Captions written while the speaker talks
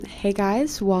Hey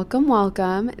guys,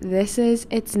 welcome. This is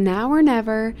It's Now or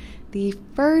Never, the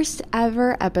first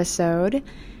ever episode.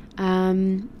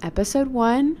 Episode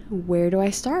 1, where do I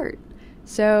start?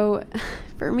 So,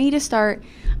 for me to start,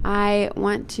 I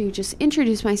want to just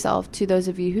introduce myself to those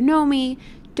of you who know me,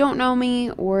 don't know me,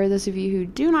 or those of you who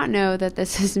do not know that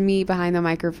this is me behind the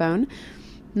microphone.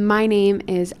 My name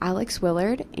is Alex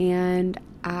Willard, and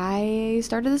I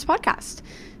started this podcast.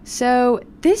 So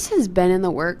this has been in the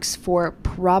works for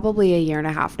probably a year and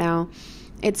a half now.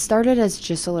 It started as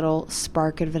just a little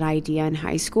spark of an idea in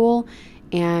high school,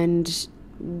 and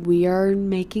we are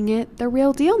making it the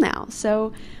real deal now.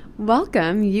 So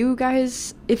welcome, you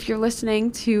guys. If you're listening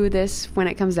to this when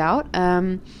it comes out,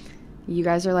 you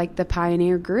guys are like the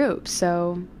pioneer group.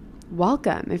 So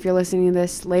welcome. If you're listening to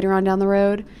this later on down the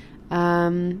road,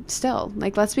 still,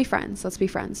 like, let's be friends.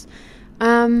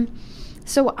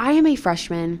 So I am a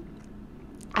freshman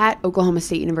at Oklahoma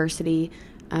State University.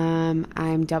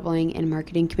 I'm doubling in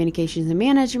marketing, communications, and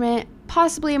management,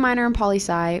 possibly a minor in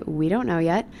poli-sci. We don't know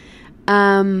yet.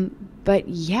 But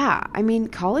yeah, I mean,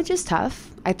 college is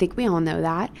tough. I think we all know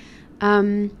that.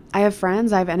 I have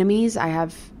friends, I have enemies, I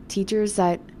have teachers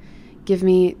that give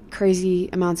me crazy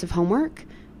amounts of homework.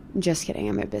 Just kidding,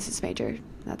 I'm a business major.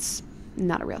 That's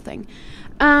not a real thing.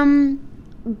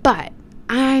 But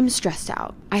I'm stressed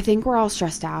out. I think we're all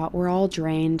stressed out. We're all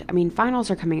drained. I mean,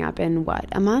 finals are coming up in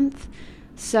a month?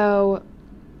 So,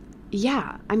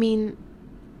 yeah, I mean,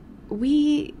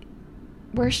 we're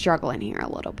struggling here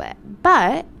a little bit.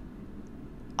 But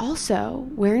also,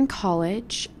 we're in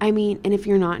college. I mean, and if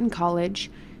you're not in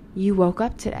college, you woke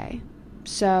up today.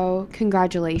 So,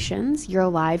 congratulations. You're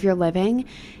alive, you're living.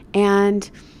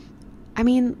 And I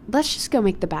mean, let's just go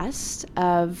make the best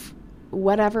of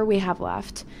whatever we have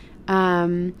left.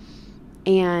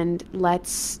 And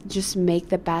let's just make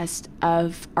the best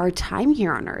of our time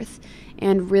here on earth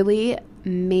and really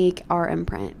make our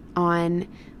imprint on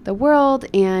the world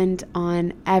and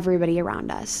on everybody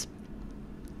around us.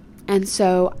 And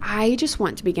so I just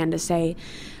want to begin to say,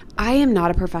 I am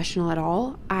not a professional at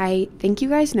all. I think you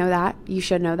guys know that. You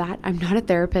should know that. I'm not a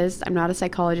therapist. I'm not a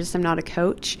psychologist. I'm not a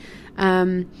coach.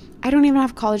 I don't even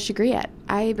have a college degree yet.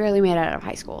 I barely made it out of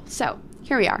high school. So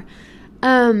here we are.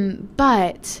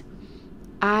 But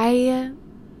I've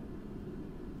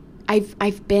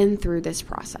been through this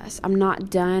process. I'm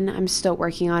not done. I'm still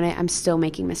working on it. I'm still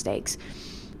making mistakes.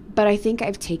 But I think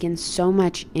I've taken so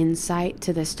much insight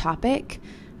to this topic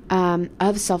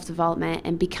of self-development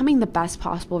and becoming the best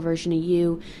possible version of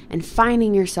you and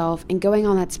finding yourself and going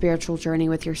on that spiritual journey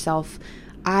with yourself.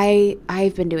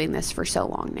 I've been doing this for so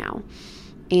long now.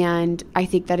 And I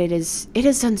think that it has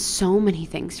done so many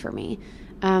things for me.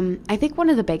 I think one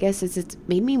of the biggest is it's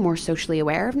made me more socially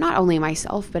aware of not only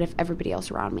myself, but of everybody else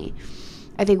around me.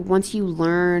 I think once you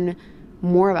learn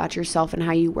more about yourself and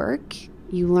how you work,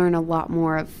 you learn a lot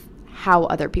more of how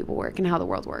other people work and how the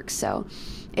world works. So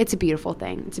it's a beautiful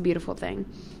thing.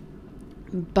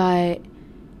 But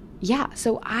yeah,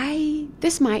 so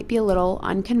this might be a little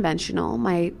unconventional.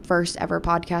 My first ever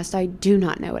podcast. I do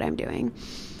not know what I'm doing.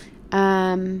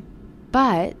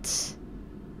 But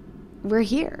we're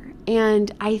here.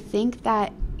 And I think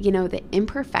that, the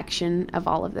imperfection of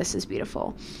all of this is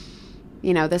beautiful.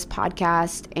 This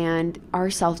podcast and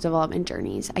our self-development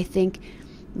journeys. I think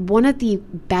one of the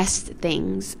best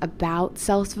things about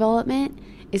self-development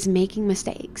is making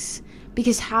mistakes.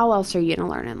 Because how else are you going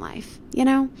to learn in life,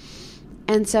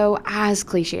 And so, as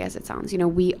cliche as it sounds,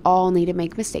 we all need to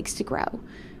make mistakes to grow.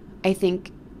 I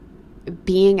think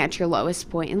being at your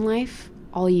lowest point in life,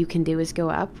 all you can do is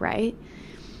go up, right?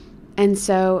 And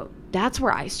so that's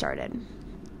where I started.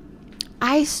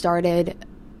 I started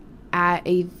at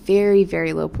a very,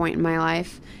 very low point in my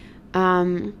life.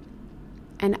 And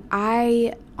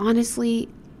I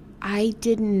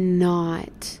did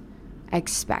not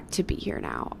expect to be here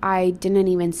now. I didn't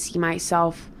even see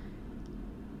myself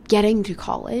getting to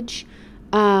college.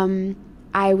 I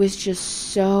was just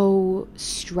so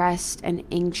stressed and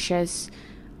anxious.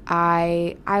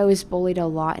 I was bullied a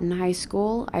lot in high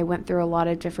school. I went through a lot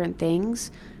of different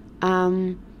things.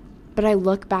 But I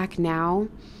look back now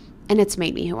and it's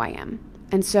made me who I am.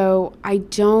 And so I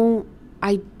don't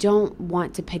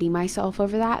want to pity myself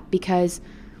over that, because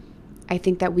I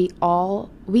think that we all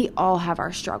have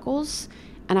our struggles,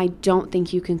 and I don't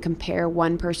think you can compare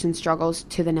one person's struggles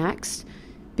to the next,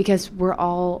 because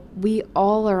we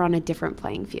all are on a different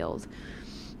playing field.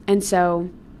 And so,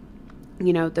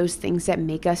 those things that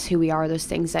make us who we are, those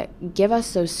things that give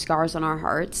us those scars on our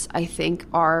hearts, I think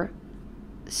are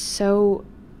so,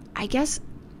 I guess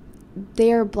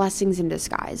they are blessings in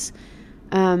disguise.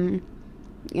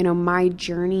 My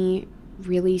journey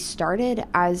really started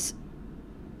as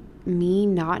me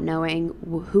not knowing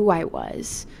who I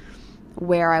was,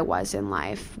 where I was in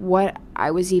life, what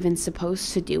I was even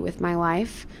supposed to do with my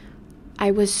life.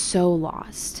 I was so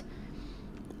lost.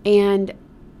 And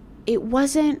it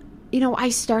wasn't, I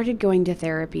started going to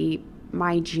therapy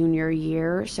my junior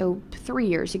year, so 3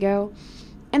 years ago.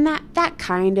 And that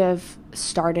kind of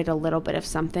started a little bit of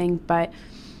something, but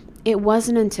it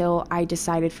wasn't until I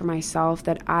decided for myself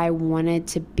that I wanted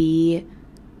to be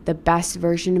the best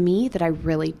version of me that I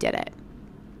really did it.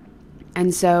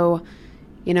 And so,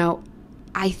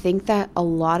 I think that a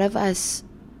lot of us,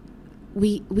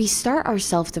 we start our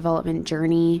self-development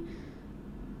journey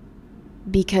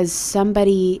because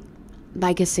somebody,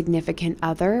 like a significant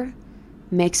other,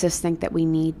 makes us think that we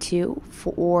need to,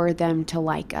 for them to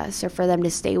like us, or for them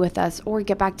to stay with us, or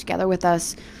get back together with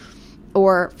us,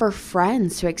 or for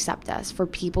friends to accept us, for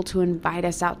people to invite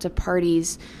us out to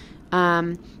parties,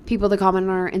 people to comment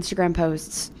on our Instagram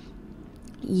posts.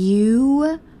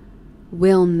 You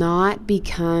will not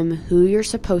become who you're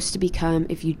supposed to become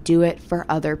if you do it for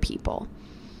other people.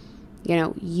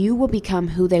 You will become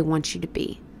who they want you to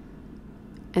be.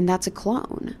 And that's a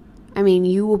clone. I mean,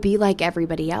 you will be like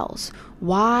everybody else.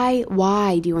 Why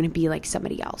do you want to be like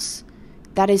somebody else?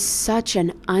 That is such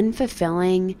an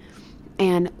unfulfilling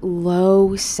and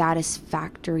low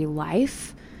satisfactory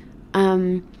life.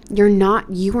 You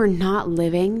are not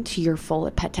living to your full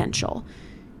potential.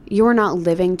 You are not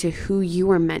living to who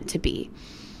you are meant to be.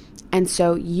 And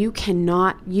so you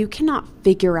cannot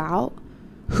figure out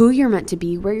who you're meant to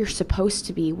be, where you're supposed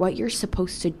to be, what you're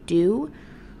supposed to do,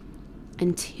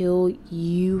 until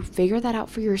you figure that out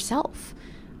for yourself.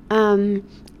 And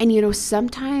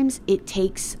sometimes it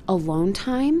takes alone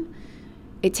time.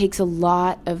 It takes a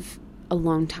lot of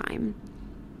alone time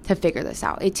to figure this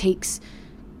out. It takes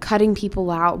cutting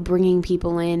people out, bringing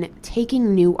people in,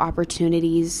 taking new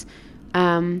opportunities,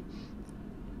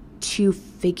 to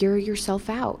figure yourself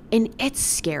out. And it's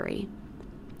scary.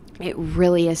 It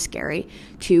really is scary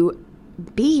to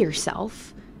be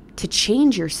yourself, to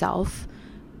change yourself,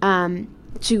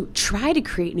 to try to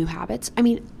create new habits. I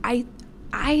mean, I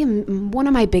am, one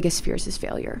of my biggest fears is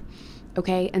failure.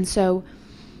 Okay. And so,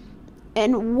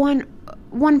 and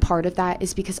one part of that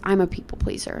is because I'm a people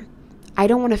pleaser. I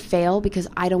don't want to fail because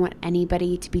I don't want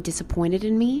anybody to be disappointed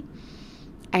in me.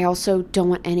 I also don't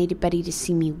want anybody to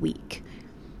see me weak.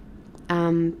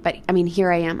 But I mean,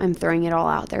 here I am. I'm throwing it all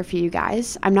out there for you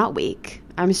guys. I'm not weak.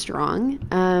 I'm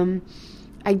strong.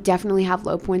 I definitely have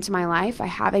low points in my life. I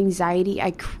have anxiety.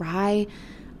 I cry.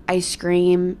 I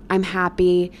scream. I'm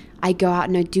happy. I go out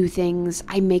and I do things.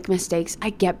 I make mistakes. I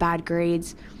get bad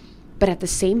grades. But at the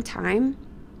same time,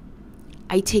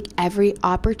 I take every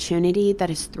opportunity that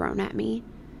is thrown at me.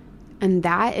 And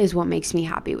that is what makes me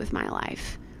happy with my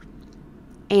life.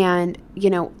 And,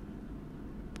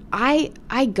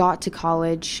 I got to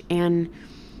college, and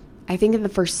I think in the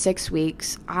first 6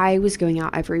 weeks, I was going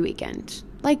out every weekend,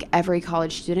 like every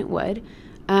college student would,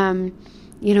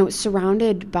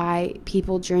 surrounded by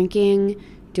people drinking,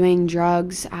 doing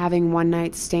drugs, having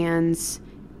one-night stands.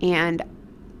 And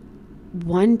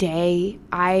one day,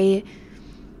 I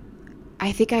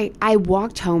think I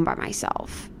walked home by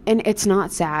myself. And it's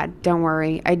not sad. Don't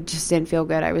worry. I just didn't feel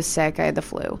good. I was sick. I had the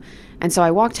flu. And so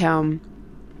I walked home.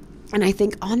 And I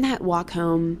think on that walk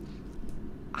home,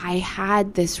 I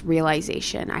had this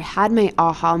realization. I had my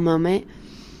aha moment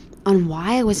on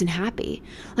why I wasn't happy.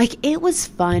 Like, it was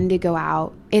fun to go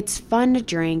out. It's fun to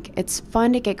drink. It's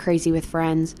fun to get crazy with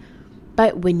friends.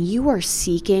 But when you are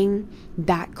seeking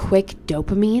that quick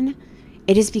dopamine,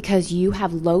 it is because you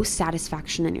have low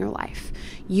satisfaction in your life.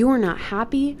 You are not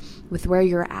happy with where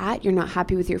you're at. You're not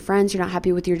happy with your friends. You're not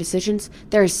happy with your decisions.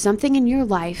 There is something in your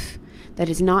life that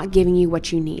is not giving you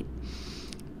what you need.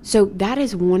 So that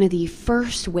is one of the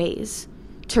first ways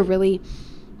to really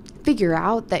figure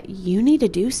out that you need to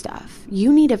do stuff.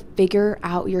 You need to figure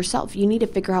out yourself. You need to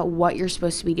figure out what you're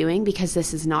supposed to be doing, because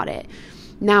this is not it.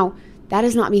 Now, that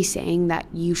is not me saying that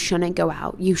you shouldn't go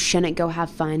out. You shouldn't go have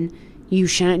fun. You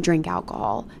shouldn't drink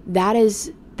alcohol. That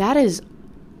is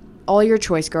all your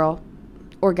choice, girl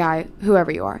or guy,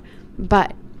 whoever you are.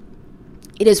 But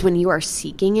it is when you are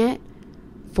seeking it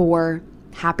for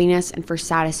happiness and for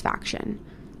satisfaction,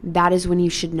 that is when you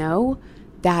should know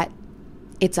that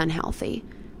it's unhealthy.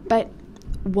 But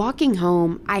walking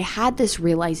home, I had this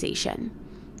realization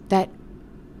that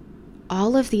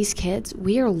all of these kids,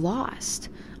 we are lost.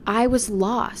 I was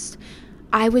lost.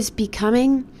 I was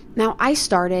becoming, now I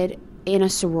started in a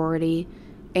sorority,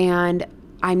 and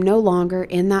I'm no longer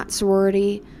in that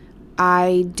sorority.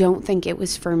 I don't think it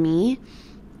was for me.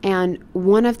 And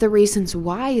one of the reasons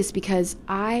why is because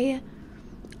I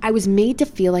I was made to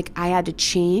feel like I had to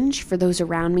change for those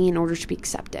around me in order to be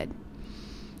accepted.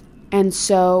 And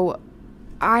so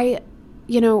I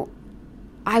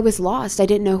was lost. I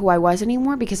didn't know who I was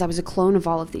anymore because I was a clone of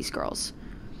all of these girls.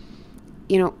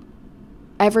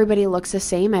 Everybody looks the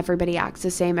same. Everybody acts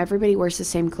the same. Everybody wears the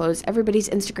same clothes. Everybody's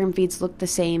Instagram feeds look the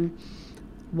same.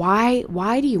 Why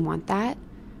do you want that?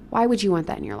 Why would you want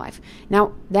that in your life?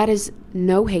 Now, that is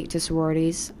no hate to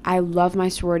sororities. I love my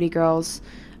sorority girls.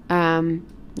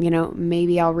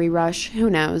 Maybe I'll rerush. Who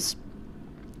knows?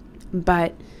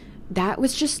 But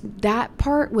that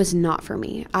part was not for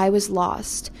me. I was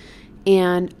lost.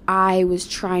 And I was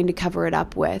trying to cover it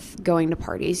up with going to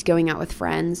parties, going out with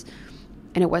friends,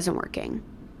 and it wasn't working.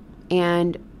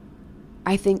 And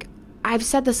I think I've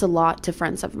said this a lot to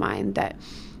friends of mine, that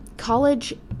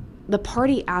college, the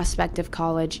party aspect of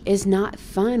college, is not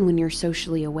fun when you're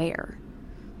socially aware,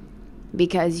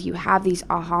 because you have these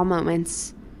aha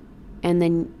moments and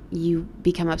then you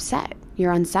become upset.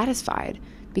 You're unsatisfied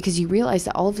because you realize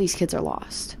that all of these kids are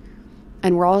lost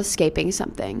and we're all escaping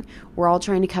something. We're all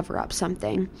trying to cover up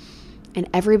something, and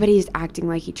everybody's acting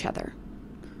like each other.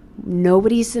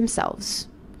 Nobody's themselves.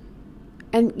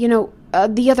 And,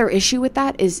 the other issue with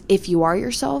that is, if you are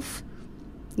yourself,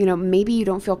 maybe you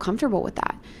don't feel comfortable with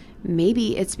that.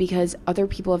 Maybe it's because other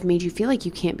people have made you feel like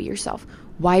you can't be yourself.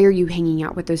 Why are you hanging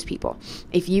out with those people?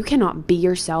 If you cannot be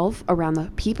yourself around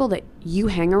the people that you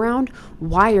hang around,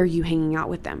 why are you hanging out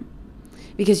with them?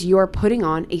 Because you're putting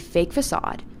on a fake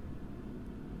facade.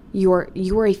 You're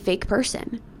a fake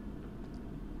person.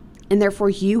 And therefore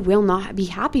you will not be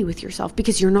happy with yourself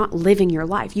because you're not living your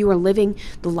life. You are living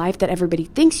the life that everybody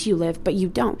thinks you live, but you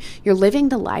don't. You're living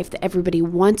the life that everybody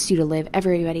wants you to live.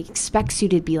 Everybody expects you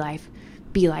to be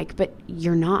like, but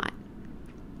you're not.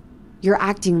 You're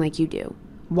acting like you do.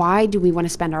 Why do we want to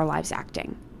spend our lives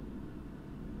acting?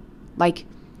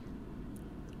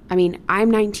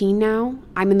 I'm 19 now.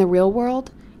 I'm in the real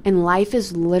world, and life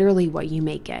is literally what you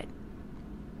make it.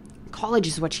 College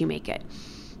is what you make it.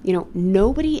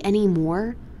 Nobody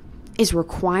anymore is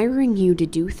requiring you to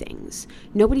do things.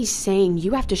 Nobody's saying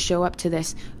you have to show up to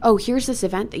this. Oh, here's this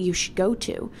event that you should go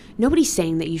to. Nobody's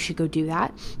saying that you should go do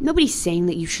that. Nobody's saying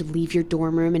that you should leave your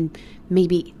dorm room and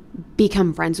maybe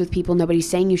become friends with people. Nobody's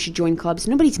saying you should join clubs.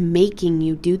 Nobody's making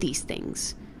you do these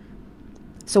things.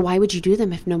 So why would you do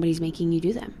them if nobody's making you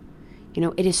do them?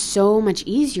 It is so much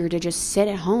easier to just sit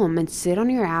at home and sit on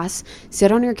your ass,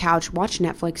 sit on your couch, watch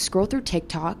Netflix, scroll through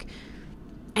TikTok,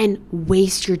 and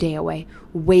waste your day away,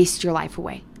 waste your life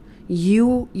away.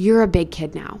 You're a big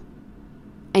kid now,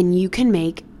 and you can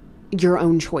make your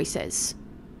own choices.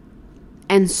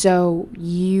 And so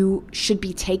you should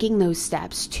be taking those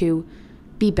steps to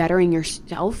be bettering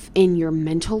yourself in your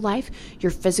mental life,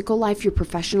 your physical life, your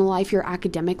professional life, your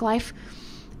academic life,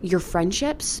 your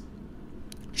friendships.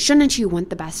 Shouldn't you want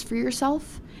the best for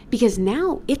yourself? Because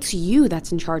now it's you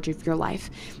that's in charge of your life.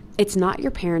 It's not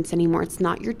your parents anymore. It's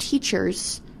not your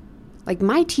teachers.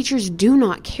 My teachers do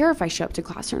not care if I show up to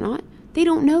class or not. They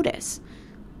don't notice.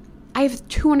 I have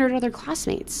 200 other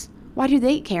classmates. Why do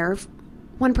they care if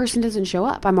one person doesn't show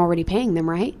up? I'm already paying them,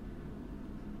 right?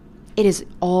 It is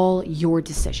all your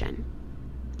decision.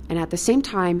 And at the same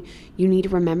time, you need to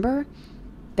remember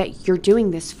that you're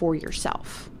doing this for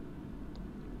yourself.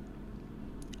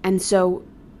 And so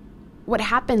what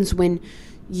happens when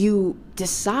you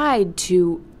decide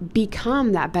to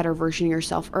become that better version of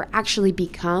yourself, or actually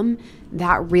become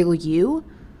that real you,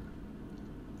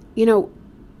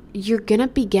 you're going to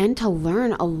begin to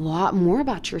learn a lot more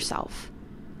about yourself.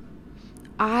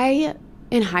 I,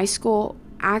 in high school,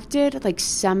 acted like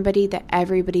somebody that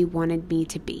everybody wanted me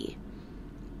to be.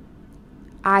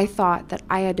 I thought that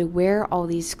I had to wear all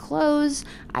these clothes.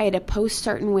 I had to post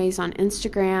certain ways on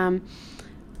Instagram.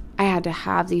 I had to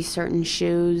have these certain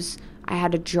shoes. I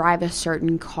had to drive a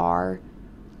certain car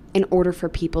in order for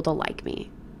people to like me.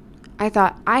 I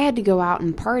thought I had to go out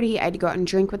and party. I had to go out and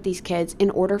drink with these kids in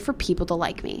order for people to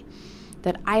like me.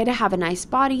 That I had to have a nice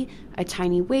body, a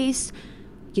tiny waist,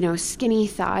 skinny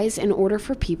thighs in order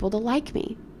for people to like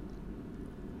me.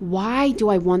 Why do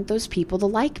I want those people to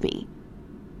like me?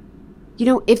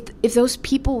 If those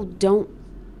people don't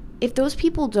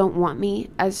want me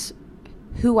as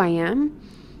who I am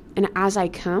and as I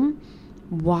come,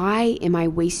 why am I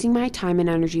wasting my time and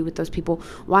energy with those people?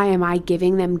 Why am I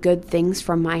giving them good things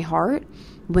from my heart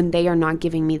when they are not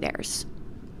giving me theirs?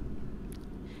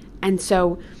 And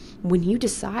so when you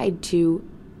decide to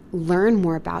learn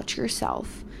more about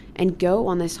yourself and go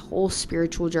on this whole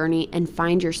spiritual journey and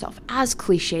find yourself, as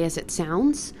cliche as it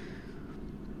sounds,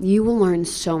 you will learn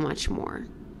so much more.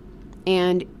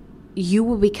 And you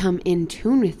will become in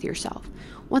tune with yourself.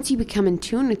 Once you become in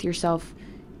tune with yourself,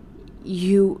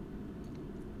 you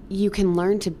can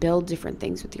learn to build different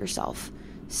things with yourself.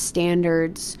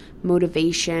 Standards,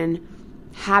 motivation,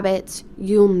 habits.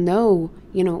 You'll know,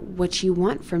 what you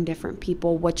want from different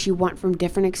people, what you want from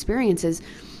different experiences,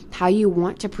 how you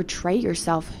want to portray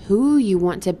yourself, who you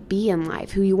want to be in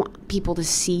life, who you want people to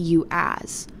see you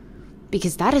as.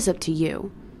 Because that is up to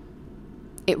you.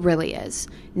 It really is.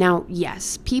 Now,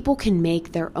 yes, people can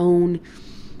make their own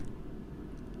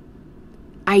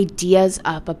ideas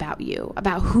up about you,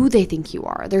 about who they think you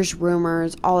are. There's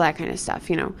rumors, all that kind of stuff,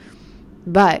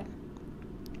 But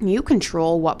you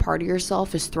control what part of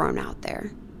yourself is thrown out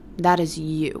there. That is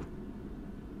you.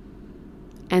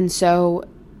 And so,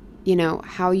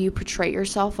 how you portray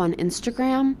yourself on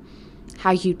Instagram,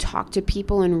 how you talk to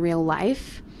people in real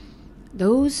life,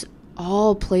 those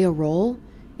all play a role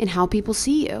in how people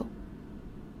see you.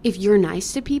 If you're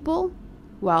nice to people,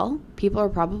 well, people are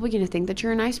probably going to think that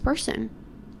you're a nice person.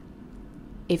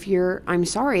 If you're, I'm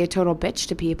sorry, a total bitch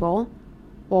to people,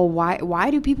 well, why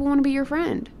do people want to be your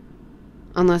friend?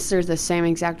 Unless they're the same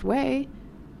exact way.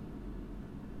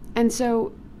 And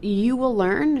so you will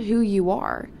learn who you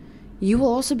are. You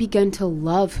will also begin to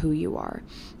love who you are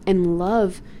and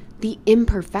love the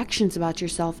imperfections about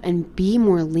yourself and be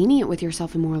more lenient with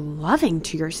yourself and more loving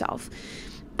to yourself.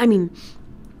 I mean,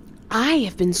 I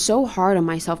have been so hard on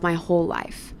myself my whole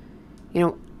life.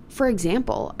 For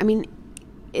example,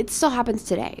 it still happens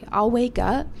today. I'll wake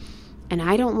up and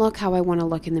I don't look how I want to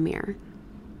look in the mirror.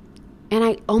 And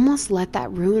I almost let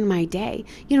that ruin my day.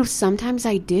 Sometimes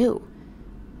I do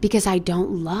because I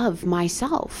don't love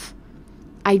myself.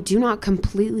 I do not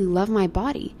completely love my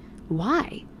body.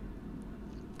 Why?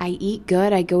 I eat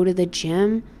good. I go to the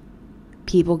gym.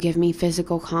 People give me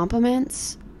physical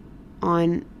compliments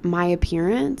on my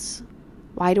appearance.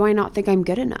 Why do I not think I'm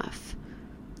good enough?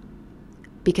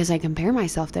 Because I compare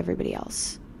myself to everybody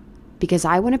else. Because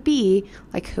I want to be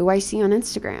like who I see on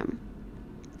Instagram.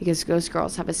 Because those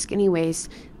girls have a skinny waist.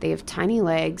 They have tiny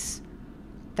legs.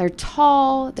 They're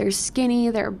tall. They're skinny.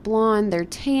 They're blonde. They're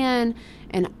tan.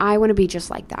 And I want to be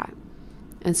just like that.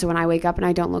 And so when I wake up and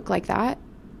I don't look like that,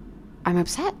 I'm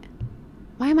upset.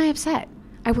 Why am I upset?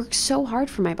 I work so hard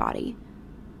for my body.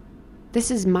 This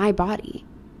is my body.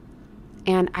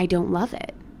 And I don't love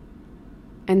it.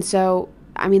 And so,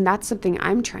 that's something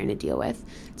I'm trying to deal with.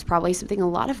 It's probably something a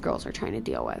lot of girls are trying to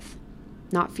deal with.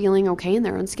 Not feeling okay in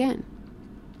their own skin.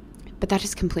 But that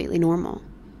is completely normal.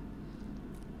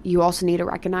 You also need to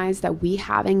recognize that we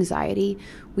have anxiety.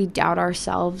 We doubt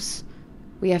ourselves.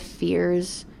 We have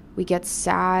fears. We get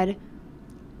sad.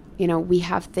 We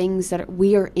have things that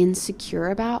we are insecure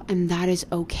about, and that is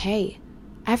okay.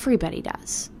 Everybody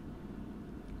does.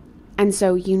 And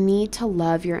so you need to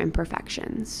love your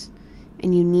imperfections.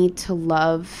 And you need to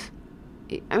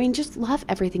just love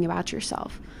everything about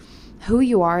yourself. Who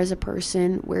you are as a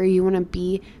person, where you want to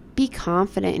be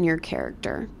confident in your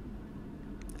character.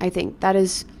 I think that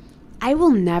is, I will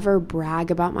never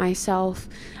brag about myself.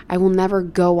 I will never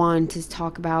go on to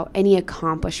talk about any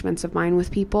accomplishments of mine with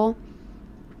people.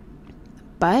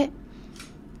 But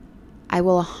I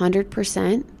will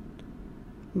 100%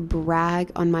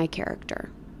 brag on my character.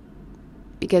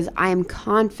 Because I am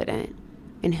confident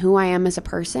in who I am as a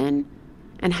person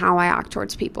and how I act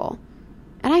towards people.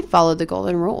 And I follow the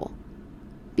golden rule.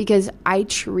 Because I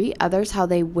treat others how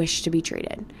they wish to be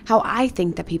treated. How I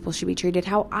think that people should be treated.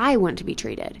 How I want to be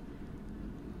treated.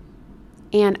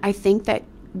 And I think that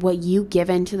what you give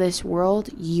into this world,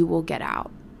 you will get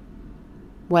out.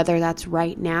 Whether that's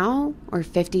right now or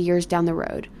 50 years down the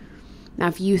road. Now,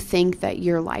 if you think that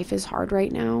your life is hard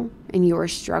right now and you are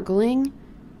struggling,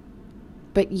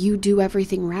 but you do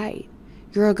everything right.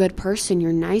 You're a good person.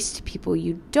 You're nice to people.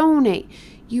 You donate.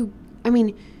 You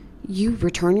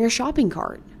return your shopping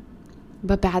cart.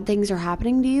 But bad things are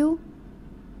happening to you.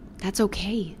 That's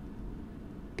okay.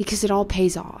 Because it all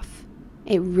pays off.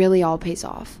 It really all pays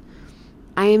off.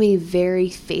 I am a very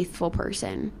faithful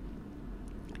person.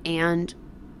 And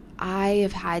I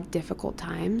have had difficult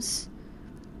times.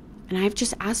 And I've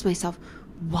just asked myself,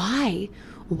 why?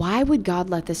 Why would God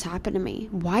let this happen to me?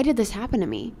 Why did this happen to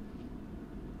me?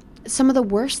 Some of the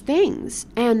worst things.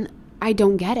 And I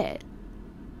don't get it.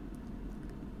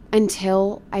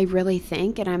 Until I really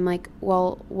think and I'm like,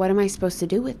 well, what am I supposed to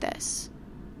do with this?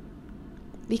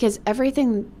 Because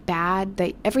everything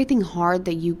bad, everything hard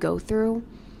that you go through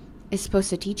is supposed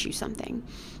to teach you something.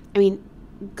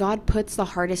 God puts the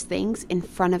hardest things in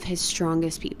front of his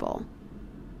strongest people.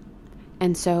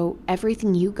 And so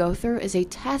everything you go through is a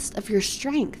test of your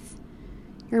strength,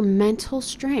 your mental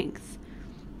strength.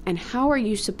 And how are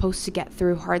you supposed to get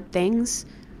through hard things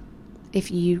if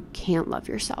you can't love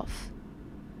yourself?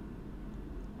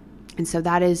 And so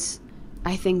that is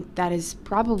I think that is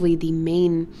probably the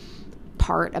main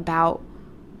part about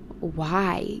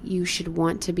why you should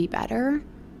want to be better,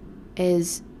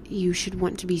 is you should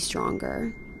want to be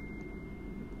stronger.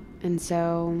 And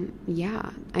so,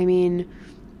 yeah, I mean,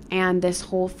 and this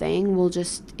whole thing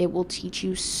it will teach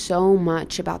you so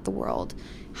much about the world,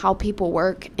 how people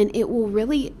work, and it will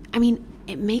really, I mean,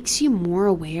 it makes you more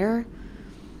aware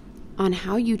on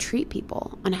how you treat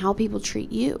people, on how people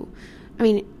treat you. I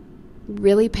mean,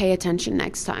 really pay attention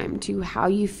next time to how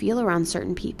you feel around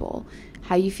certain people,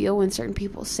 how you feel when certain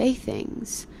people say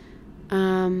things.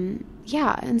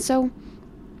 Yeah, and so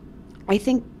I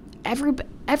think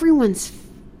everyone's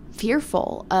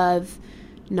fearful of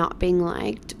not being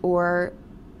liked or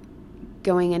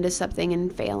going into something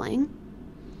and failing.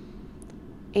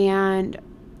 And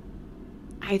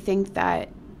I think that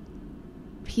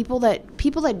people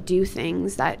that do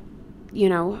things that, you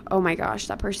know, oh my gosh,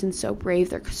 that person's so brave,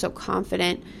 they're so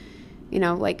confident, you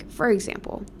know, like, for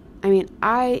example, I mean,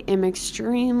 I am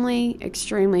extremely,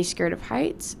 extremely scared of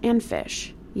heights and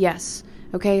fish. Yes.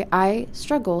 Okay. I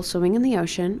struggle swimming in the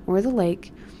ocean or the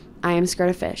lake. I am scared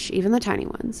of fish, even the tiny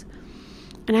ones.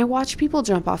 And I watch people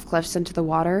jump off cliffs into the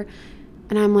water,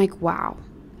 and I'm like, wow,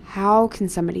 how can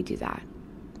somebody do that?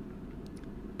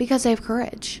 Because they have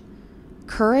courage.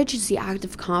 Courage is the act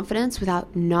of confidence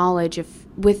without knowledge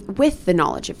with the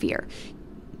knowledge of fear.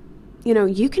 You know,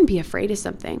 you can be afraid of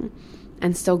something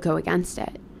and still go against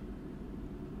it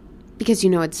because you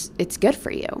know it's good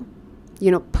for you.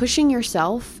 You know, pushing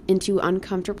yourself into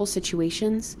uncomfortable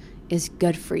situations is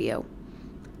good for you.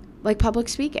 Like public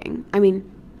speaking. I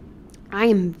mean, I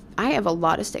have a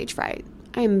lot of stage fright.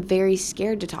 I am very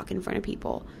scared to talk in front of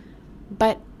people.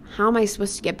 But how am I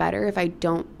supposed to get better if I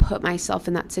don't put myself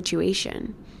in that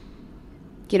situation?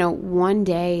 You know, one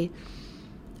day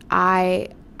I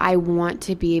want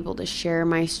to be able to share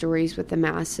my stories with the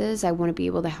masses. I want to be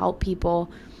able to help people,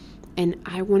 and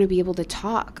I want to be able to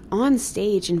talk on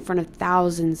stage in front of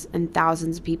thousands and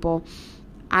thousands of people.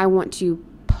 I want to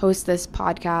post this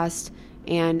podcast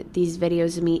and these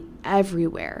videos of me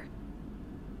everywhere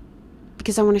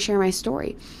because I want to share my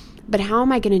story. But how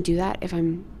am I going to do that if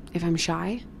I'm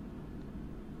shy?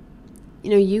 You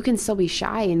know, you can still be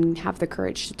shy and have the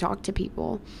courage to talk to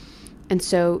people. And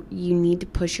so you need to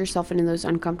push yourself into those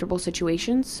uncomfortable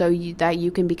situations so that you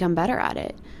can become better at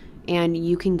it and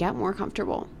you can get more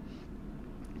comfortable.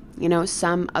 You know,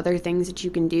 some other things that you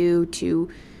can do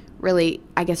to really,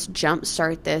 I guess,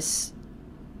 jumpstart this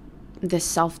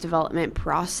self-development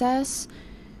process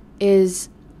is,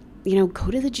 you know,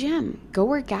 go to the gym, go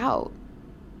work out,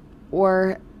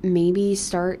 or maybe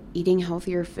start eating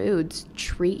healthier foods.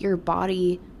 Treat your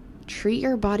body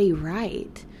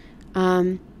right.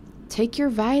 Take your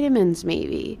vitamins,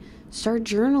 maybe. Start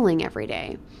journaling every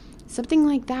day. Something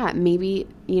like that. Maybe,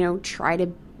 you know, try to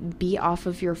be off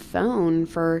of your phone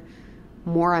for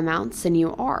more amounts than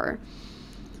you are.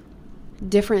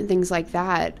 Different things like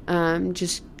that.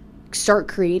 Just start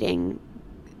creating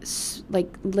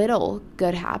like little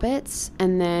good habits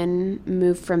and then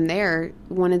move from there.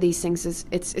 One of these things is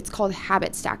it's called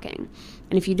habit stacking.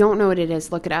 And if you don't know what it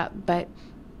is, look it up. But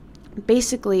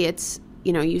basically it's,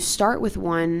 you know, you start with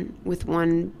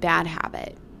one bad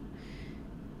habit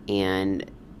and,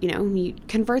 you know, you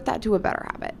convert that to a better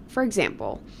habit. For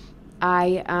example,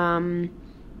 I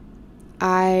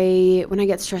when I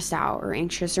get stressed out or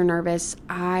anxious or nervous,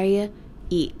 I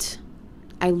eat.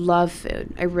 I love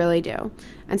food. I really do.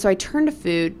 And so I turn to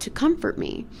food to comfort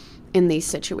me in these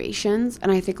situations.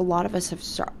 And I think a lot of us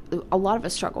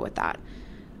struggle with that.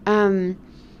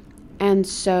 And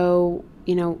so,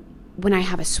 you know, when I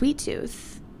have a sweet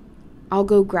tooth, I'll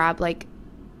go grab like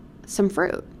some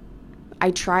fruit.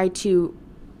 I try to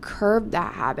curb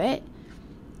that habit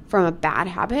from a bad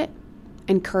habit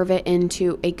and curve it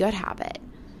into a good habit.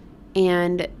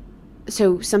 And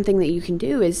so something that you can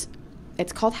do is,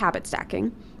 it's called habit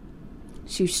stacking.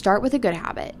 So you start with a good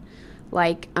habit.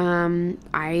 Like,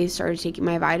 I started taking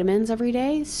my vitamins every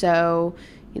day. So,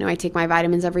 you know, I take my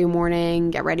vitamins every morning,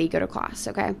 get ready, go to class.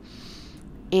 Okay.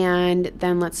 And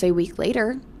then let's say a week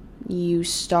later, you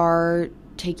start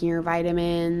taking your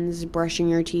vitamins, brushing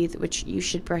your teeth, which you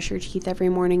should brush your teeth every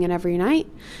morning and every night.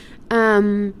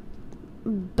 But,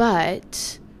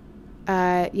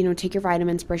 you know, take your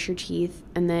vitamins, brush your teeth,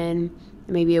 and then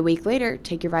maybe a week later,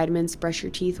 take your vitamins, brush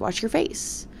your teeth, wash your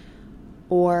face.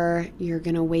 Or you're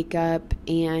going to wake up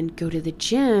and go to the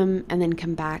gym and then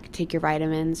come back, take your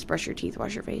vitamins, brush your teeth,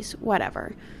 wash your face,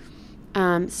 whatever.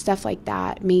 Stuff like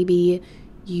that. Maybe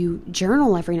you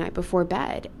journal every night before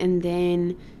bed, and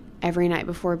then every night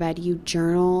before bed you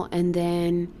journal, and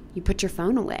then you put your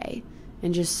phone away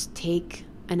and just take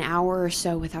an hour or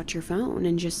so without your phone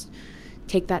and just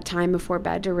take that time before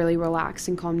bed to really relax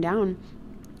and calm down.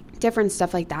 Different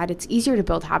stuff like that. It's easier to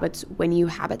build habits when you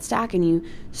habit stack and you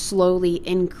slowly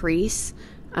increase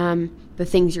the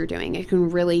things you're doing. It can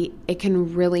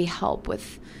really help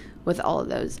with all of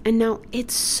those. And now it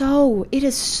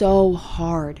is so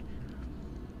hard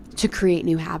to create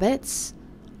new habits.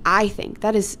 I think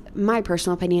that is my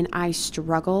personal opinion. I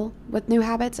struggle with new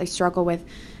habits. I struggle with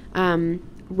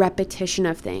repetition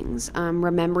of things,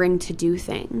 remembering to do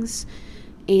things.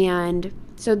 And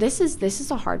so this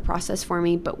is a hard process for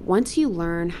me, but once you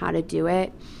learn how to do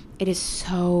it, it is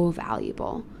so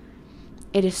valuable.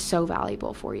 It is so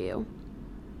valuable for you.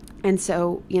 And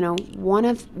so, one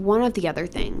of the other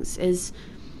things is,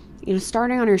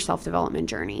 starting on your self-development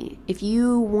journey. If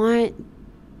you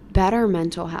want better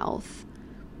mental health,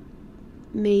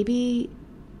 maybe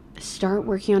start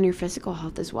working on your physical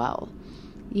health as well.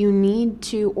 You need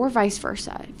to, or vice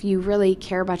versa. If you really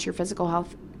care about your physical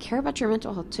health, care about your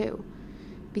mental health too.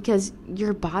 Because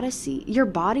your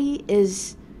body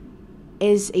is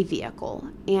a vehicle,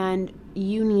 and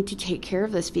you need to take care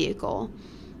of this vehicle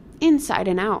inside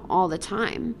and out all the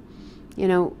time.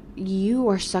 You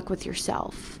are stuck with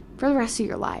yourself for the rest of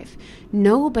your life.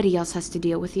 Nobody else has to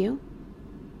deal with you.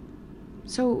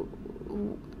 So,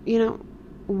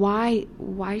 why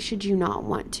should you not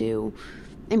want to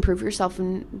improve yourself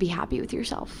and be happy with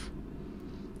yourself?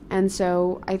 And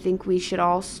so I think we should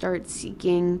all start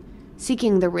seeking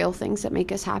the real things that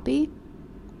make us happy,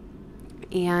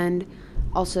 and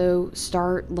also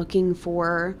start looking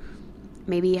for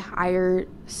maybe higher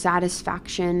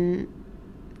satisfaction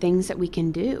things that we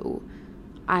can do.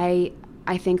 I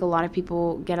think a lot of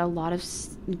people get a lot of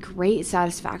great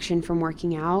satisfaction from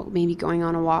working out, maybe going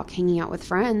on a walk, hanging out with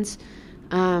friends,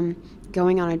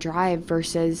 going on a drive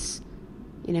versus,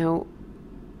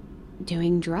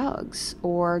 doing drugs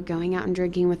or going out and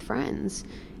drinking with friends.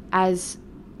 As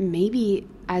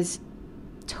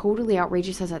totally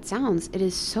outrageous as that sounds, it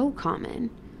is so common.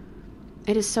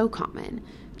 It is so common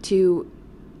to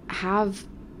have,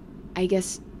 I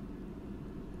guess,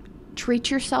 treat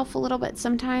yourself a little bit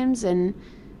sometimes and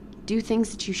do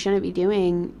things that you shouldn't be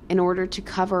doing in order to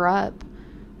cover up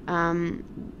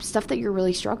stuff that you're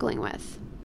really struggling with.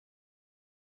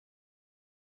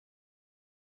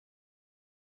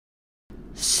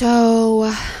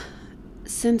 So,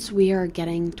 since we are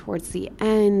getting towards the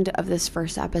end of this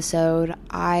first episode,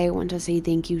 I want to say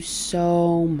thank you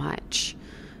so much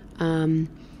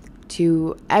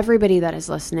to everybody that is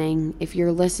listening. If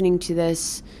you're listening to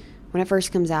this when it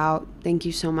first comes out, thank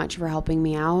you so much for helping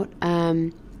me out.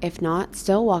 If not,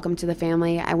 still welcome to the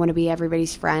family. I want to be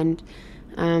everybody's friend.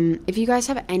 If you guys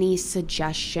have any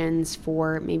suggestions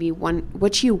for maybe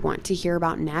what you want to hear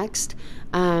about next,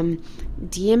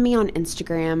 DM me on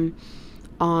Instagram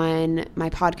on my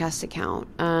podcast account.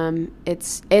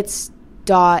 It's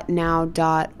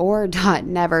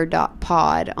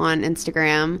 .now.or.never.pod on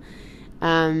Instagram.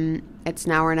 It's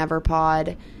Now or Never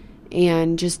Pod.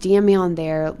 And just DM me on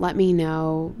there. Let me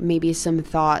know maybe some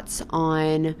thoughts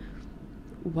on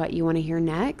what you want to hear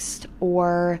next.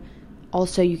 Or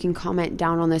also you can comment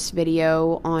down on this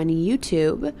video on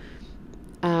YouTube.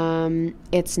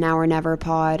 It's Now or Never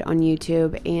Pod on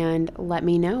YouTube, and let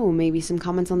me know maybe some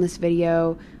comments on this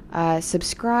video.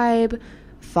 Subscribe,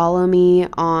 follow me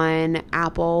on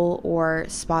Apple or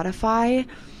Spotify,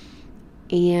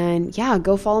 and yeah,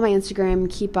 go follow my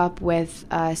Instagram. Keep up with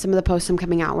some of the posts I'm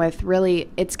coming out with. Really,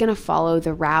 it's going to follow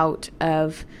the route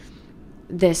of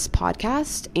this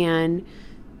podcast and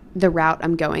the route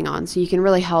I'm going on, so you can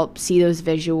really help see those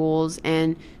visuals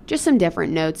and just some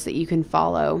different notes that you can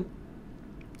follow.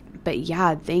 But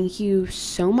yeah, thank you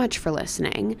so much for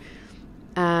listening.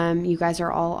 You guys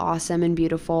are all awesome and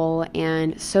beautiful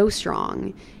and so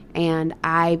strong. And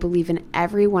I believe in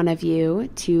every one of you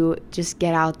to just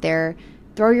get out there,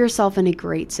 throw yourself into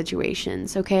great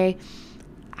situations, okay?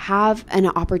 Have an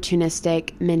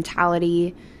opportunistic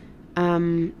mentality,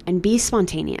 and be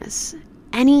spontaneous.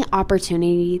 Any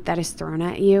opportunity that is thrown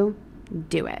at you,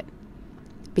 do it,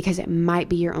 because it might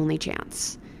be your only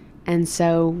chance. And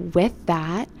so with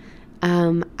that,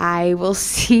 I will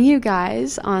see you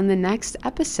guys on the next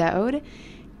episode,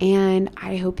 and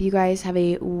I hope you guys have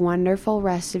a wonderful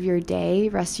rest of your day,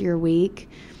 rest of your week.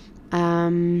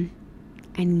 And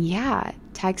yeah,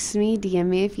 text me, DM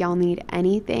me if y'all need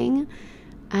anything.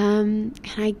 And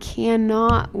I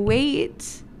cannot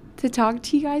wait to talk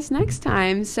to you guys next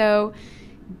time. So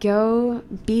go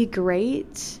be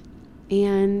great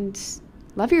and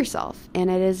love yourself.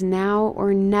 And it is now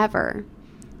or never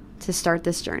to start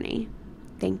this journey.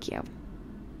 Thank you.